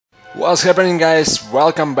What's happening, guys?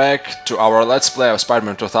 Welcome back to our Let's Play of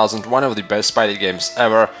Spider-Man 2000, one of the best Spidey games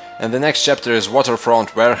ever. And the next chapter is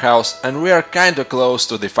Waterfront Warehouse, and we are kinda close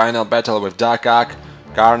to the final battle with Doc Ock,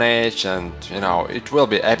 Carnage, and you know, it will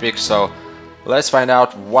be epic, so let's find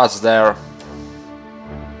out what's there.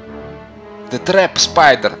 The Trap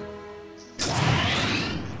Spider.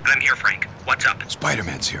 I'm here, Frank. What's up?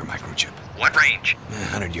 Spider-Man's here, microchip. What range?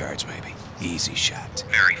 100 yards, maybe. Easy shot.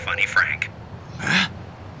 Very funny, Frank. Huh?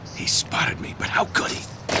 He spotted me, but how could he?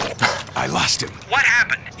 I lost him. What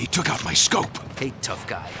happened? He took out my scope. Hey, tough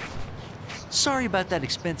guy. Sorry about that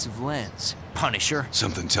expensive lens, Punisher.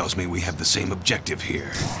 Something tells me we have the same objective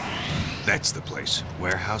here. That's the place.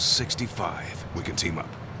 Warehouse 65. We can team up.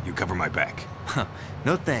 You cover my back. Huh.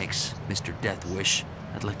 No thanks, Mr. Death Wish.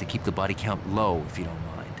 I'd like to keep the body count low, if you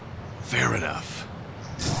don't mind. Fair enough.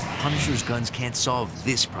 Punisher's guns can't solve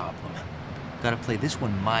this problem. Gotta play this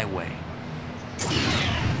one my way.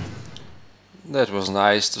 That was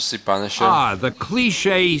nice to see Punisher. Ah, the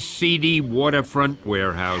cliché seedy waterfront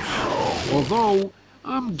warehouse. Although,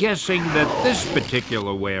 I'm guessing that this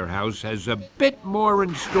particular warehouse has a bit more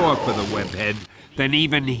in store for the webhead than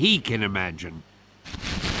even he can imagine.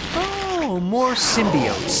 Oh, more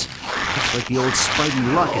symbiotes. Looks like the old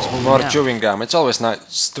Spidey luck is holding More out. chewing gum. It's always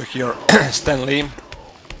nice to hear Stan Lee.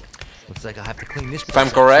 Looks like I'll have to clean this. If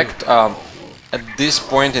I'm correct, at this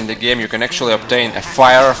point in the game you can actually obtain a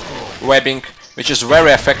fire webbing, which is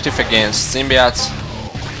very effective against symbiotes.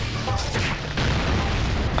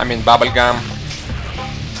 I mean bubblegum.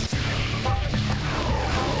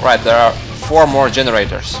 Right, there are 4 more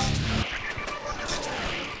generators.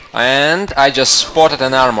 And I just spotted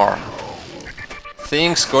an armor.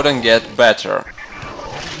 Things couldn't get better.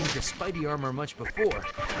 Haven't used the Spidey armor much before.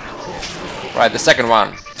 Right, the second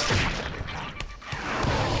one.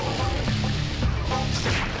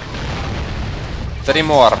 Three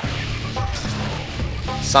more.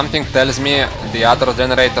 Something tells me the other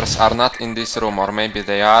generators are not in this room, or maybe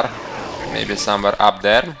they are. Maybe somewhere up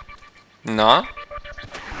there. No?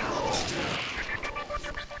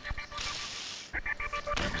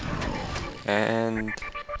 And...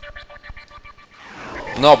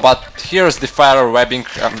 no, but here's the fire webbing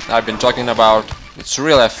I've been talking about. It's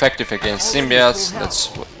really effective against symbiotes.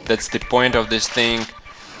 That's the point of this thing.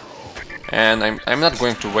 And I'm not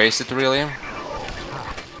going to waste it really.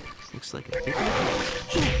 Looks like a big.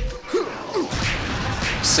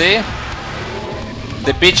 See?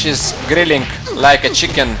 The bitch is grilling like a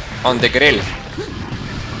chicken on the grill.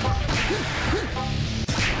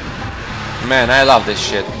 Man, I love this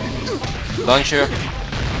shit. Don't you?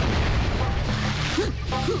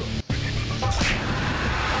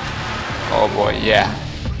 Oh boy, yeah.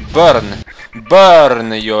 Burn!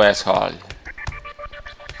 Burn, you asshole!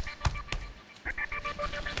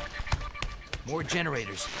 More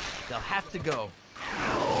generators. They'll have to go.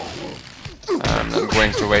 I'm not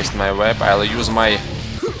going to waste my web, I'll use my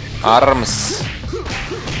arms.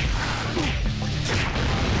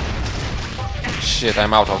 Shit,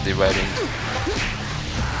 I'm out of the webbing.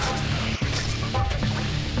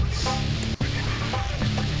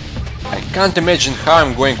 I can't imagine how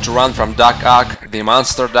I'm going to run from Doc Ock, the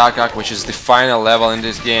monster Doc Ock, which is the final level in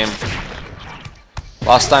this game.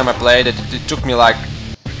 Last time I played it, it took me like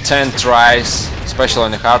 10 tries, especially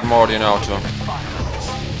in the hard mode, you know, to...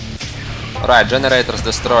 Right, generators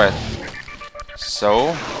destroyed.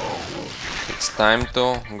 So, it's time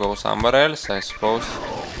to go somewhere else, I suppose.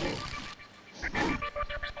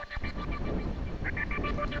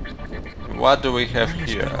 What do we have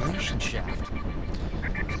here?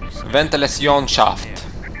 Ventilation shaft.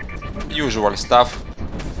 Usual stuff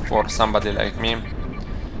for somebody like me.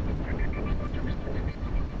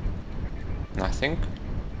 Nothing.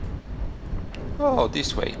 Oh,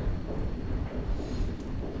 this way.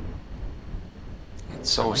 It's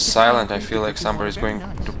so silent, I feel like somebody is going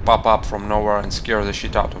to pop up from nowhere and scare the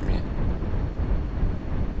shit out of me.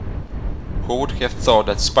 Who would have thought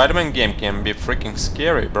that Spider-Man game can be freaking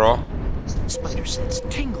scary, bro? Spider sense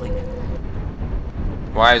tingling.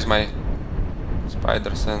 Why is my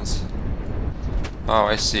spider sense? Oh,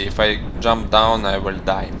 I see. If I jump down, I will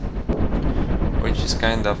die. Which is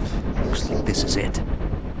kind of... Looks like this is it.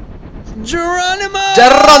 Geronimo!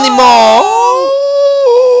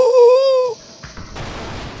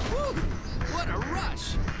 What a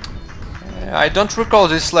rush! I don't recall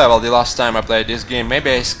this level the last time I played this game.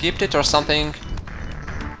 Maybe I skipped it or something.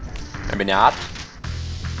 Maybe not.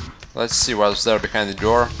 Let's see what's there behind the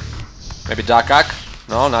door. Maybe Doc Ock?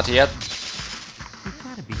 No, not yet. You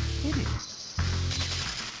gotta be kidding.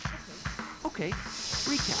 Okay,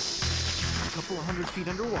 recap. A couple of 100 feet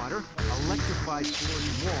underwater, electrified floors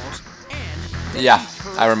and walls, and Yeah,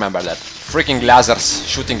 I remember that. Freaking lasers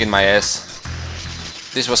shooting in my ass.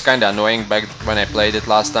 This was kinda annoying back when I played it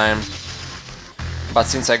last time. But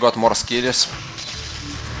since I got more skills,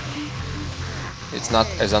 it's not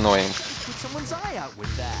as annoying. Put someone's eye out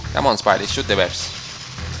with that. Come on, Spidey, shoot the webs.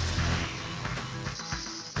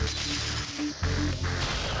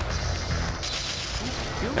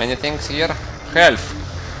 Anything here? Health.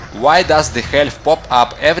 Why does the health pop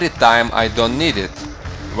up every time I don't need it?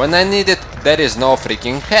 When I need it, there is no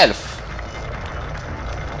freaking health.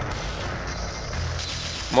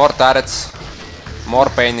 More turrets, more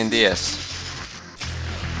pain in the ass.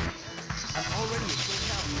 I'm already at full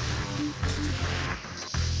health.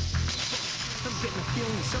 I'm getting a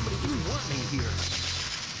feeling somebody didn't want me here.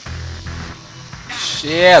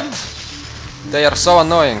 Shit! They are so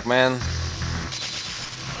annoying, man.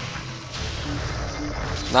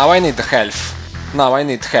 Now I need health. Now I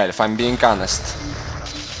need health, I'm being honest.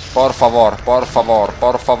 Por favor, por favor,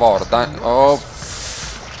 por favor. Oh.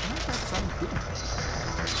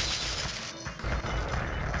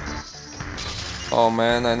 Oh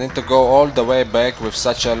man, I need to go all the way back with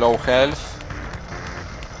such a low health.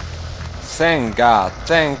 Thank God,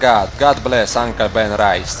 thank God. God bless Uncle Ben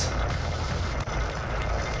Rice.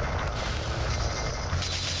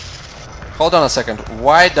 Hold on a second.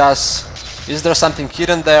 Why does... Is there something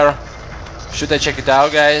hidden there? Should I check it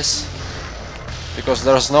out, guys? Because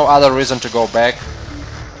there's no other reason to go back.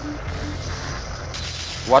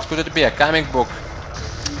 What could it be? A comic book?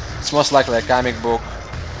 It's most likely a comic book.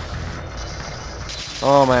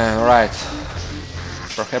 Oh man, right.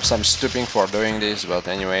 Perhaps I'm stupid for doing this, but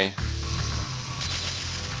anyway.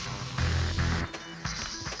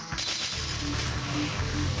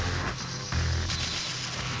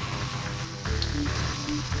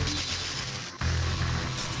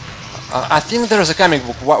 I think there's a comic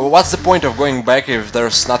book. What's the point of going back if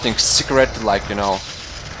there's nothing secret, like, you know...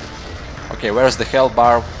 Okay, where's the hell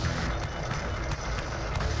bar?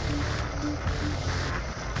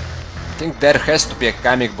 I think there has to be a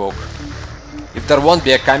comic book. If there won't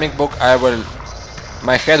be a comic book, I will...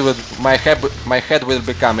 My head will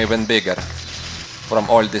become even bigger from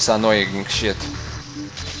all this annoying shit.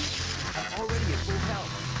 I'm already at full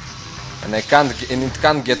health. And it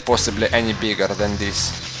can't get possibly any bigger than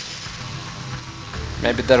this.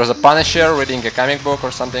 Maybe there was a Punisher reading a comic book or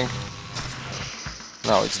something?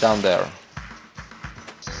 No, it's down there.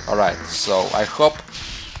 Alright, so I hope...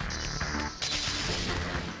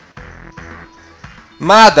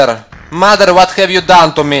 Mother! Mother, what have you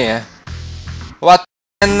done to me? What...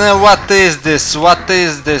 And what is this? What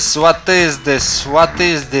is this? What is this? What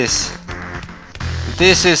is this?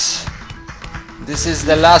 This is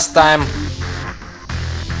the last time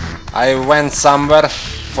I went somewhere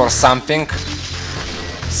for something.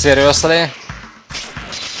 Seriously?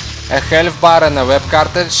 A health bar and a web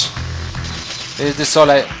cartridge? Is this all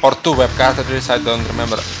or two web cartridges, I don't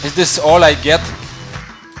remember. Is this all I get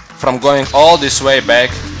from going all this way back?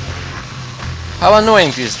 How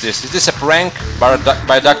annoying is this? Is this a prank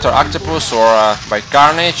by Dr. Octopus or by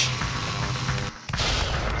Carnage?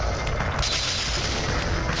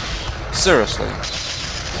 Seriously.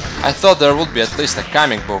 I thought there would be at least a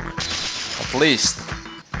comic book. At least.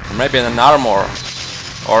 Or maybe an armor.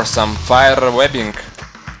 Or some fire webbing.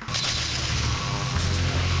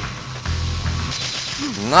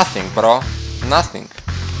 Nothing, bro. Nothing.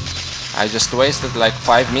 I just wasted like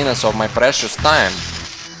 5 minutes of my precious time.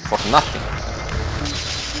 For nothing.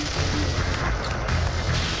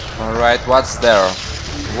 Alright, what's there?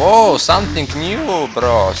 Whoa, something new,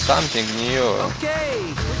 bro. Something new.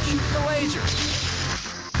 Okay, let's shoot the laser.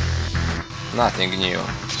 Nothing new.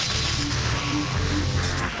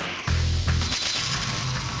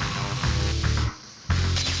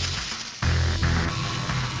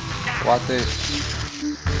 What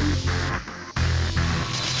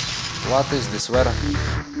is this? Where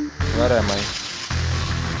am I?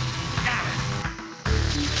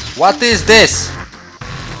 What is this?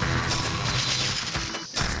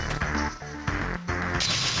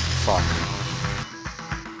 Fuck.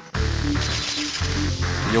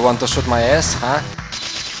 You want to shoot my ass, huh?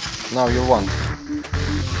 No, you won't.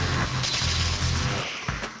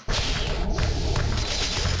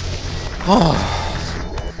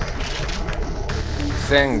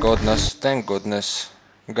 Thank goodness, thank goodness.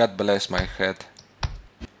 God bless my head.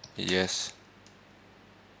 Yes.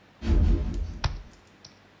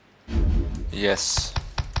 Yes.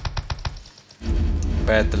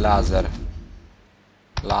 Bad laser.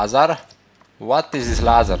 Laser? What is this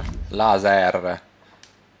laser? Laser.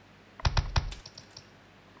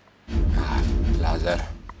 Laser.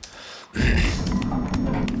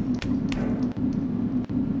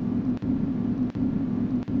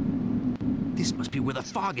 This must be where the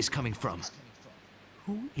fog is coming from.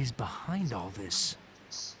 Who is behind all this?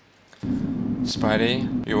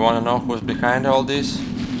 Spidey, you wanna know who's behind all this?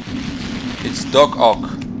 It's Doc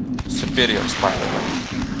Ock, Superior Spider-Man.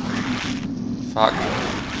 Fuck.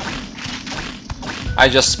 I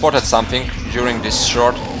just spotted something during this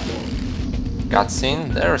short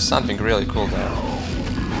cutscene. There's something really cool there.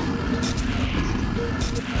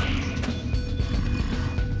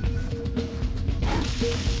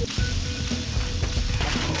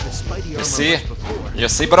 You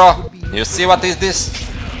see bro? You see what is this?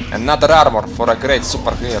 Another armor for a great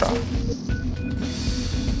superhero.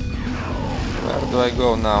 Where do I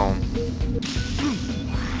go now?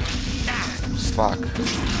 Fuck.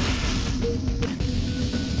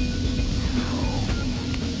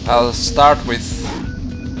 I'll start with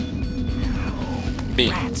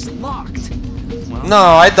B. It's locked. Well, No,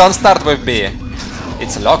 I don't start with B.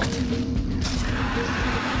 It's locked.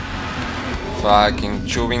 Fucking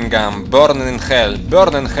chewing gum. Burn in hell.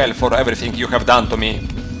 Burn in hell for everything you have done to me.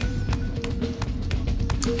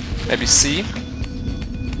 Maybe C?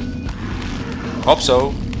 Hope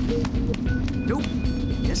so. nope.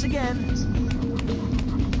 Yes again.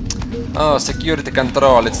 Oh, security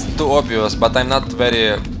control. It's too obvious, but I'm not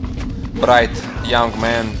very bright young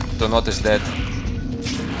man to notice that.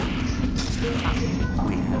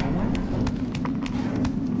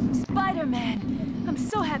 Spider-Man, I'm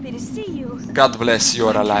so happy to see you. God bless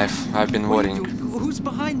you're alive. I've been worrying. Who's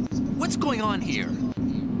behind? What's going on here?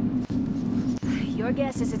 Your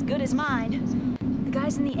guess is as good as mine. The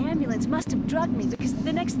guys in the ambulance must have drugged me because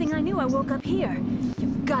the next thing I knew I woke up here.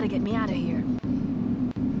 You've got to get me out of here.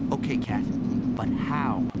 Okay, Cat, but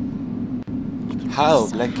how? How,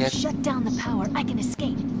 Black Cat? Shut down the power. I can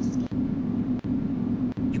escape.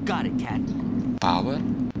 You got it, Cat. Power?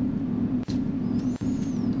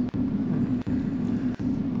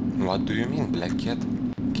 What do you mean, Black Cat?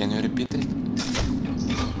 Can you repeat it?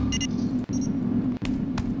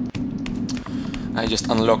 I just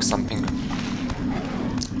unlocked something.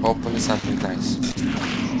 Hopefully something nice.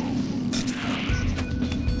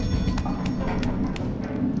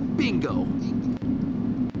 Bingo!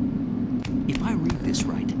 If I read this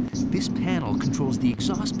right, this panel controls the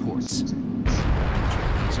exhaust ports.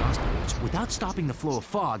 The exhaust ports without stopping the flow of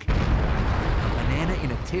fog. A banana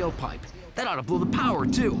in a tailpipe. That ought to blow the power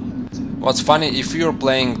too. What's funny, if you're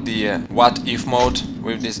playing the what if mode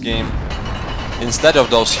with this game, instead of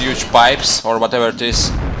those huge pipes or whatever it is,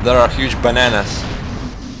 there are huge bananas.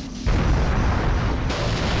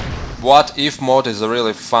 What if mode is a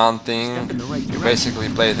really fun thing. Step in the right You direction. basically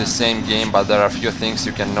play the same game, but there are a few things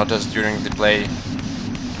you can notice during the play.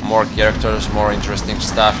 More characters, more interesting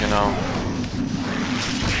stuff, you know.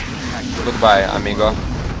 Goodbye, amigo.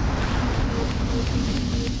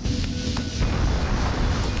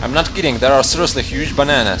 I'm not kidding, there are seriously huge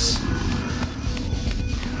bananas.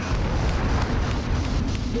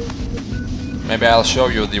 Maybe I'll show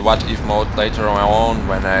you the what if mode later on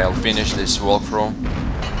when I'll finish this walkthrough.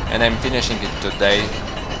 And I'm finishing it today.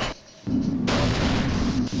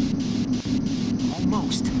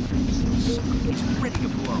 Almost. It's ready to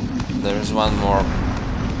blow. There is one more.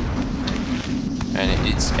 And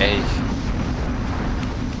it's A.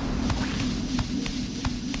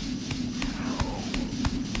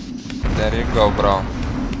 There you go, bro.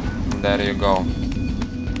 There you go.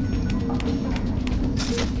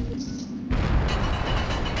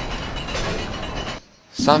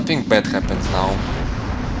 Something bad happens now.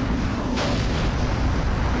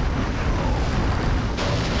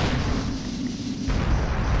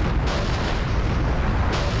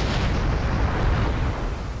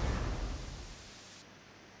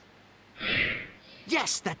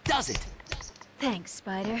 Yes, that does it! Thanks,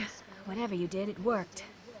 Spider. Whatever you did, it worked.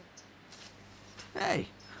 Hey,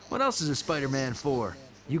 what else is a Spider-Man for?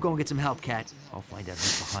 You go and get some help, Cat. I'll find out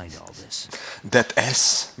who's behind all this. That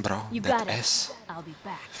S, bro. You that got it. S. I'll be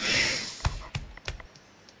back.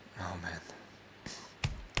 Oh man.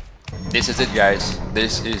 This is it, guys.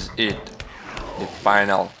 This is it. The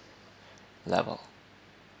final level.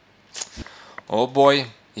 Oh boy,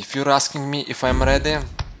 if you're asking me if I'm ready,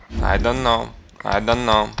 I don't know. I don't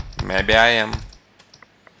know. Maybe I am.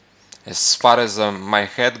 As far as my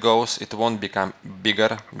head goes, it won't become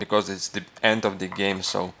bigger because it's the end of the game,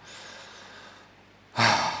 so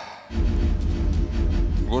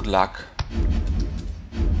good luck.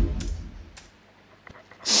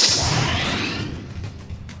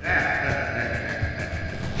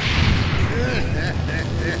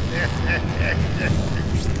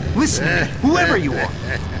 Listen, whoever you are,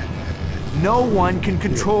 no one can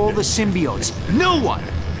control the symbiotes. No one!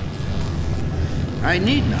 I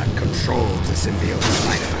need not control the symbiote,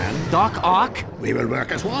 Spider-Man. Doc Ock? We will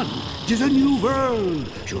work as one. It is a new world.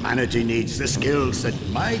 Humanity needs the skills that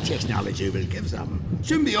my technology will give them.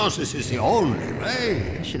 Symbiosis is the only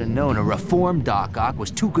way. I should have known a reformed Doc Ock was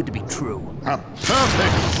too good to be true. A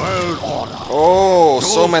perfect world order. Oh, so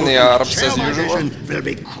Those who many can Arabs share as my usual. vision will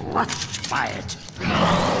be crushed by it.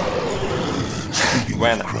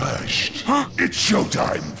 When? Crushed. It's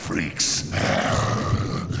showtime, freaks.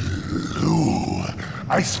 Ooh,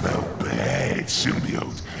 I smell bad,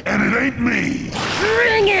 symbiote, and it ain't me.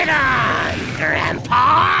 Bring it on,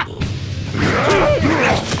 Grandpa!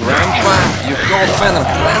 Grandpa? You called Venom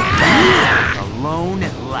Grandpa? Alone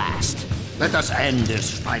at last. Let us end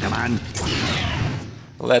this, Spider-Man.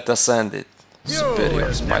 Let us end it.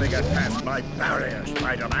 Superior Spider. get past my barrier,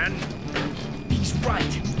 Spider-Man. He's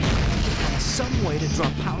right. Some way to draw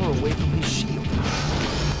power away from his shield.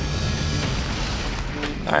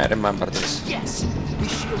 I remember this. Yes,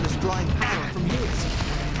 his shield is drawing power from his.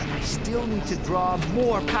 But I still need to draw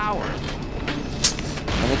more power.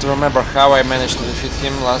 I need to remember how I managed to defeat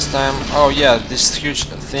him last time. Oh yeah, these huge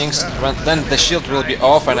things. Then the shield will be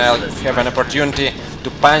off and I'll have an opportunity to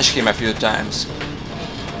punch him a few times.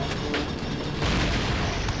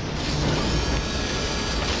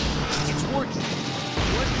 It's working.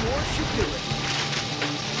 One more should do it.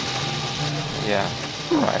 Yeah,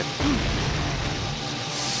 right.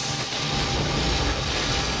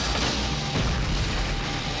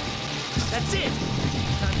 That's it.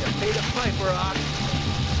 Time to pay the piper, Ock.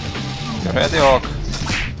 You ready, Hawk?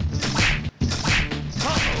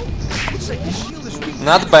 Uh-oh. Looks like the shield is weak.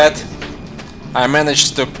 Not bad. I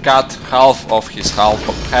managed to cut half of his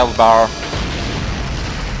health bar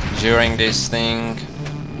during this thing.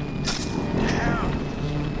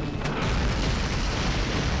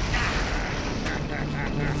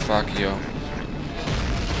 Fuck you.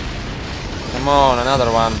 Come on,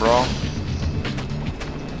 another one, bro.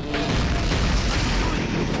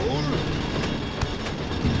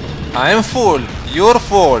 I'm full. You're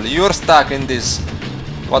full. You're stuck in this.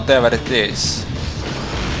 Whatever it is.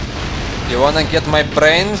 You wanna get my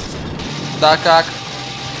brain, Doc Ock?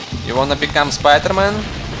 You wanna become Spider-Man?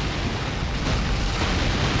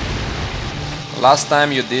 Last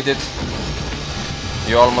time you did it,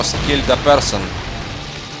 you almost killed a person.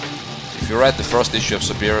 If you read the first issue of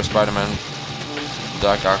Superior Spider-Man,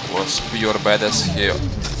 Doc Ock was pure badass. He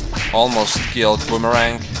almost killed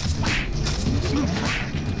Boomerang.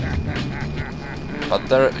 But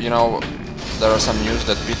there, you know, there are some news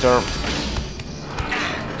that Peter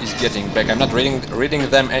is getting back. I'm not reading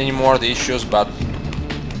them anymore, the issues, but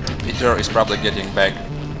Peter is probably getting back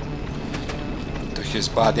to his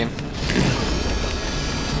body.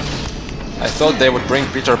 I thought they would bring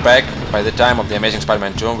Peter back by the time of the Amazing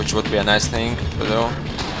Spider-Man 2, which would be a nice thing to do.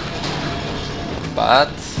 But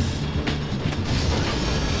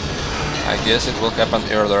I guess it will happen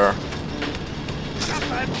earlier.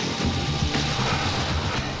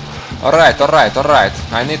 Alright.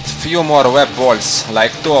 I need few more web balls,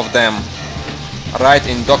 like 2 of them, right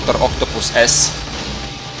in Dr. Octopus S.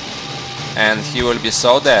 And he will be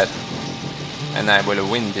so dead. And I will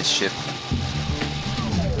win this shit.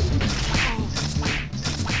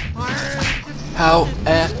 How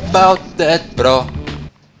about that, bro?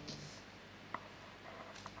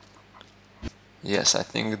 Yes, I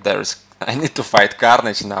think I need to fight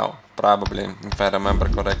Carnage now, probably, if I remember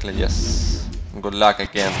correctly, yes. Good luck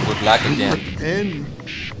again, good luck again. In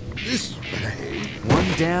this way.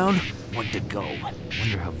 One down, one to go.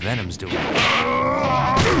 Wonder how Venom's doing.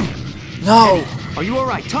 No! Are you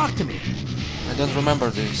alright? Talk to me. I don't remember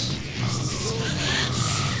this.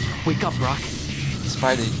 Wake up, Brock.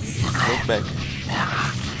 Spidey, look back.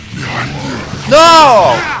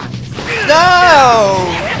 No! No!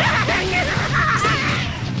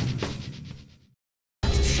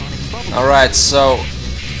 Alright,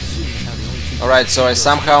 so I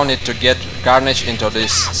somehow need to get Carnage into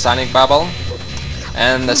this sonic bubble,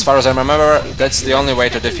 and as far as I remember, that's the only way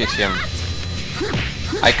to defeat him.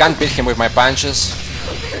 I can't beat him with my punches,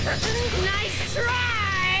 Nice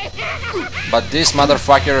try! but this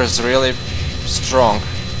motherfucker is really strong.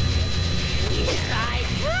 Here I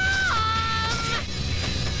come!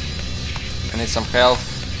 I need some health.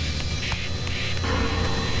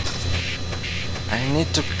 I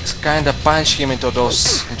need to kinda punch him into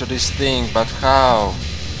this thing, but how?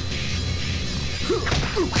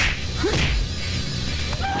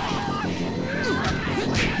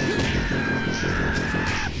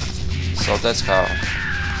 So that's how.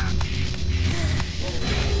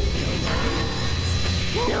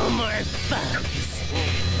 No more bugs.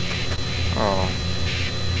 Oh.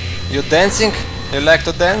 You dancing? You like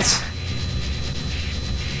to dance?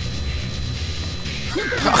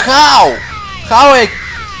 How? How I...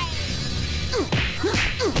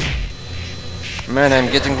 Man, I'm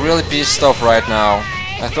getting really pissed off right now.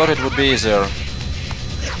 I thought it would be easier.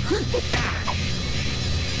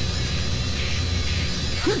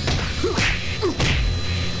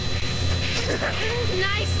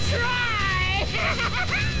 Nice try!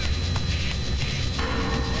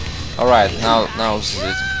 Alright, now this is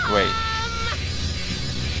it. Great.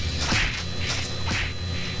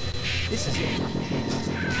 This is it.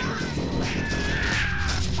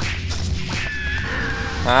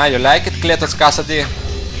 Ah, you like it, Cletus Cassidy?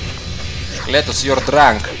 Cletus, you're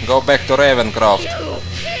drunk. Go back to Ravencroft. You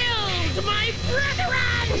killed my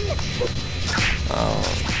brethren!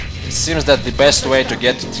 It seems that the best way to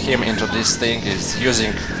get him into this thing is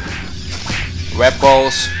using web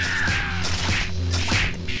balls.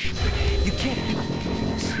 You can't do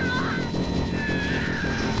this.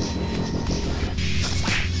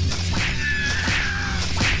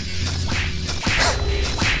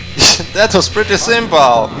 That was pretty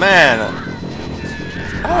simple, man.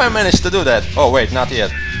 How I managed to do that? Oh wait, not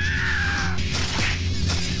yet.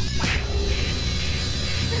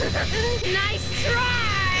 Nice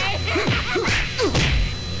try!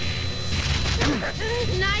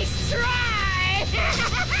 Nice try!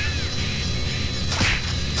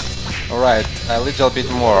 Alright, a little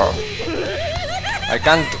bit more. I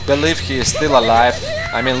can't believe he is still alive.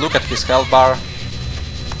 I mean, look at his health bar.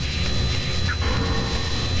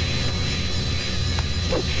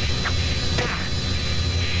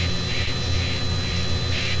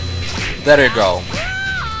 There you go.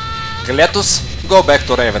 Cletus, go back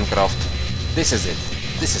to Ravencroft. This is it.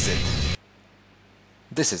 This is it.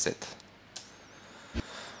 This is it.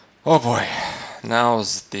 Oh boy.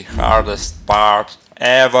 Now's the hardest part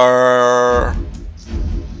ever.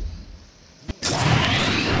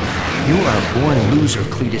 You are a born loser,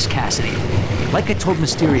 Cletus Cassidy. Like I told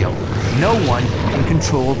Mysterio, no one can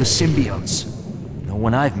control the symbiotes. No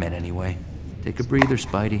one I've met, anyway. Take a breather,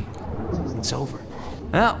 Spidey. It's over.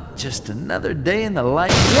 Well, just another day in the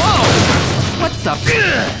life. Whoa! What the?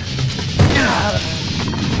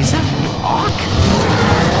 Is that Hawk?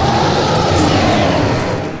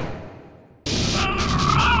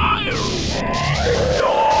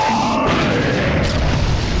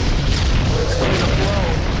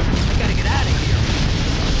 I gotta get out of here.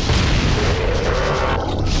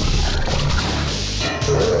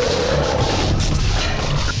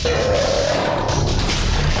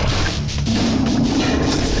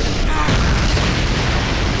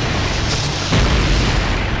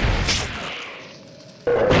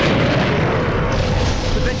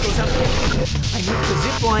 The vent goes up here. I need to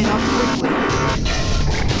zip line up quickly.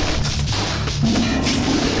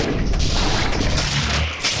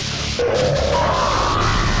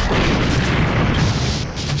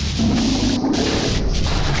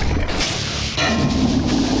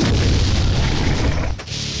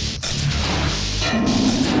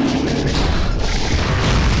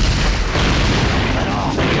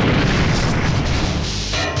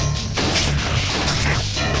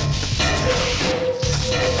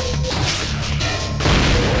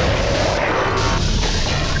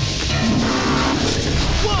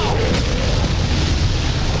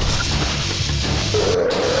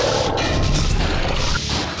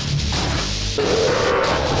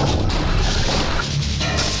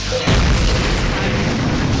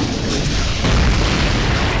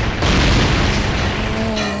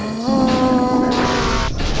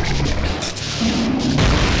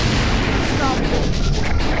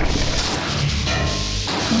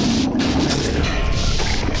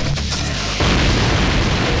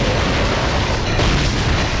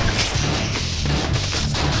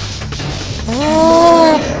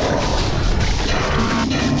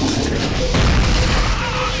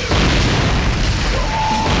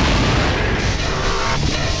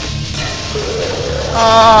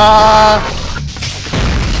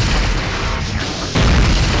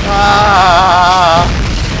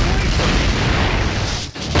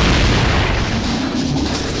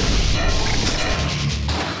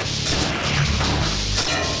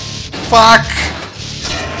 Fuck!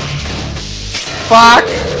 Fuck!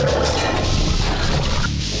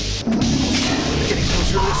 Getting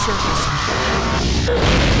closer to the surface.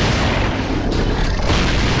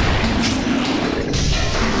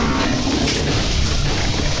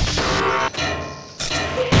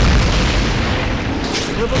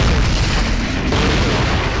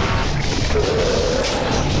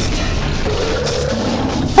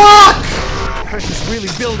 Fuck! Pressure's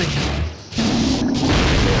really building.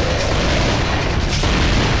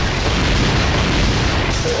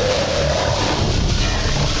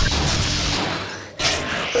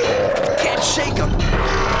 Can't shake him.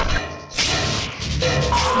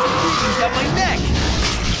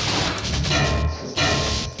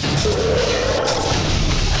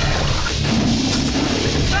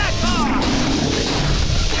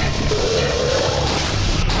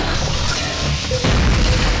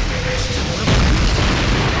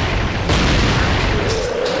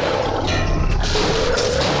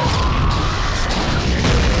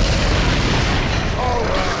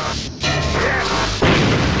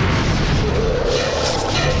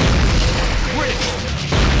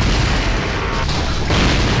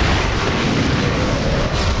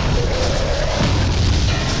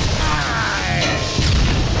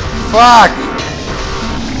 Fuck!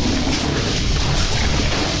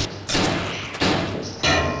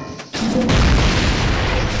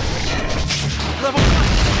 Level 1!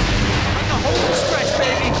 On the home stretch,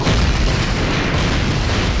 baby!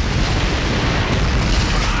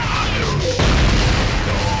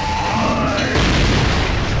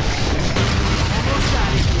 Almost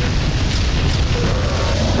got it here.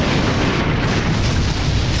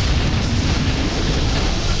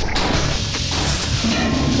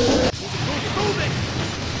 Move it!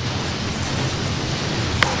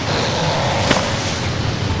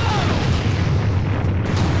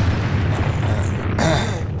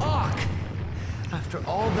 Ark! After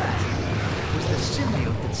all that, it was the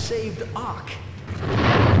symbiote that saved Ark.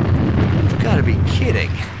 You've got to be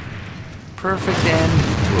kidding. Perfect end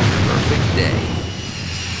to a perfect day.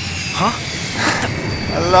 Huh?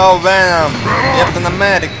 Hello, Venom! Captain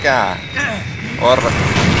America! Or...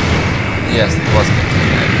 Yes, it was Captain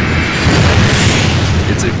America.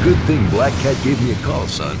 It's a good thing Black Cat gave me a call,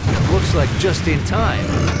 son. Looks like just in time.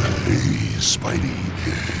 Hey, Spidey,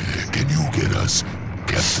 can you get us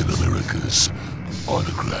Captain America's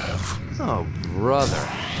autograph? Oh, brother.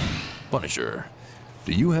 Punisher,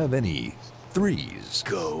 do you have any threes?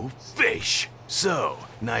 Go fish! So,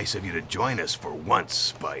 nice of you to join us for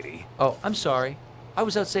once, Spidey. Oh, I'm sorry. I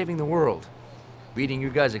was out saving the world. Beating you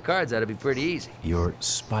guys at cards ought to be pretty easy. Your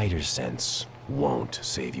spider sense won't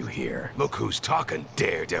save you here. Look who's talking,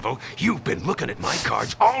 Daredevil. You've been looking at my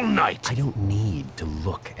cards all night. I don't need to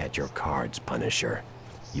look at your cards, Punisher.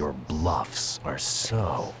 Your bluffs are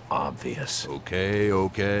so obvious. Okay,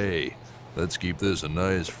 okay. Let's keep this a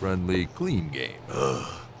nice, friendly, clean game.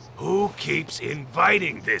 Who keeps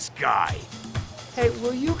inviting this guy? Hey,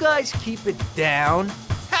 will you guys keep it down?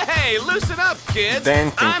 Hey, loosen up, kids!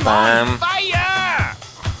 Dancing I'm time. on fire!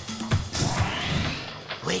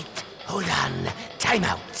 Wait, hold on. Time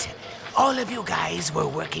out. All of you guys were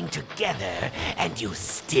working together, and you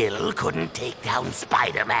still couldn't take down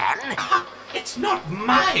Spider-Man? It's not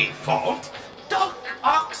my fault. Doc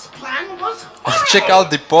Ock's plan was Check out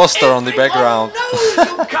the poster on the background. No,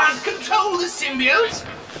 you can't control the symbiote.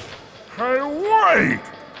 Hey, wait!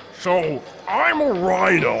 So, I'm a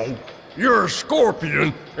rhino, you're a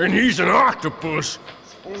scorpion, and he's an octopus.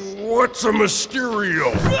 What's a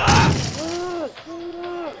Mysterio?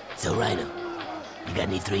 So, Rhino, you got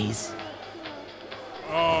any threes?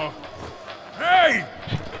 Hey!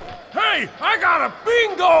 Hey, I got a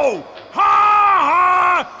bingo! Ha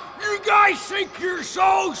ha! You guys think you're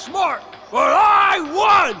so smart, but I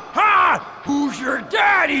won! Ha! Who's your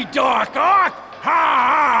daddy, Doc Ock? Ha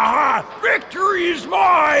ha ha! Victory is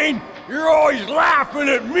mine! You're always laughing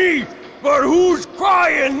at me, but who's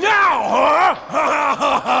crying now, huh? Ha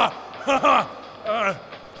ha ha ha!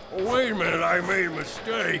 Wait a minute, I made a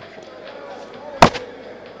mistake.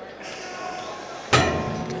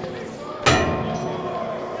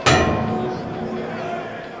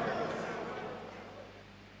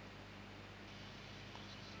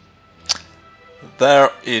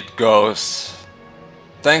 There it goes.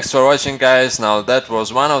 Thanks for watching, guys. Now that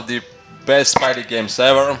was one of the best Spidey games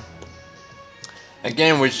ever. A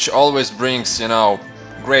game which always brings, you know,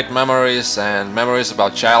 great memories and memories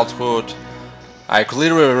about childhood. I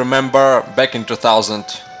clearly remember back in 2000,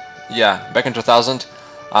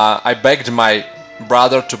 I begged my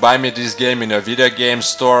brother to buy me this game in a video game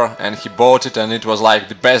store, and he bought it, and it was like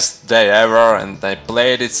the best day ever, and I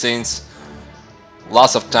played it since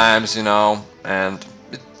lots of times, you know, and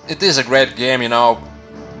it is a great game, you know.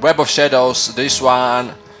 Web of Shadows, this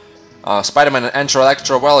one, Spider-Man and Enter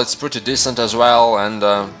Electro, well, it's pretty decent as well, and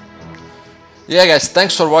yeah, guys,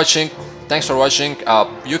 thanks for watching.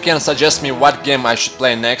 You can suggest me what game I should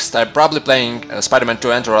play next. I'm probably playing Spider-Man 2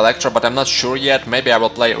 Enter Electro, but I'm not sure yet. Maybe I will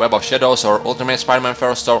play Web of Shadows or Ultimate Spider-Man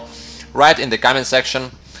first, so write in the comment section.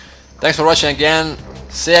 Thanks for watching again.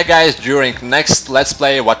 See you guys during next Let's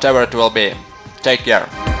Play, whatever it will be. Take care.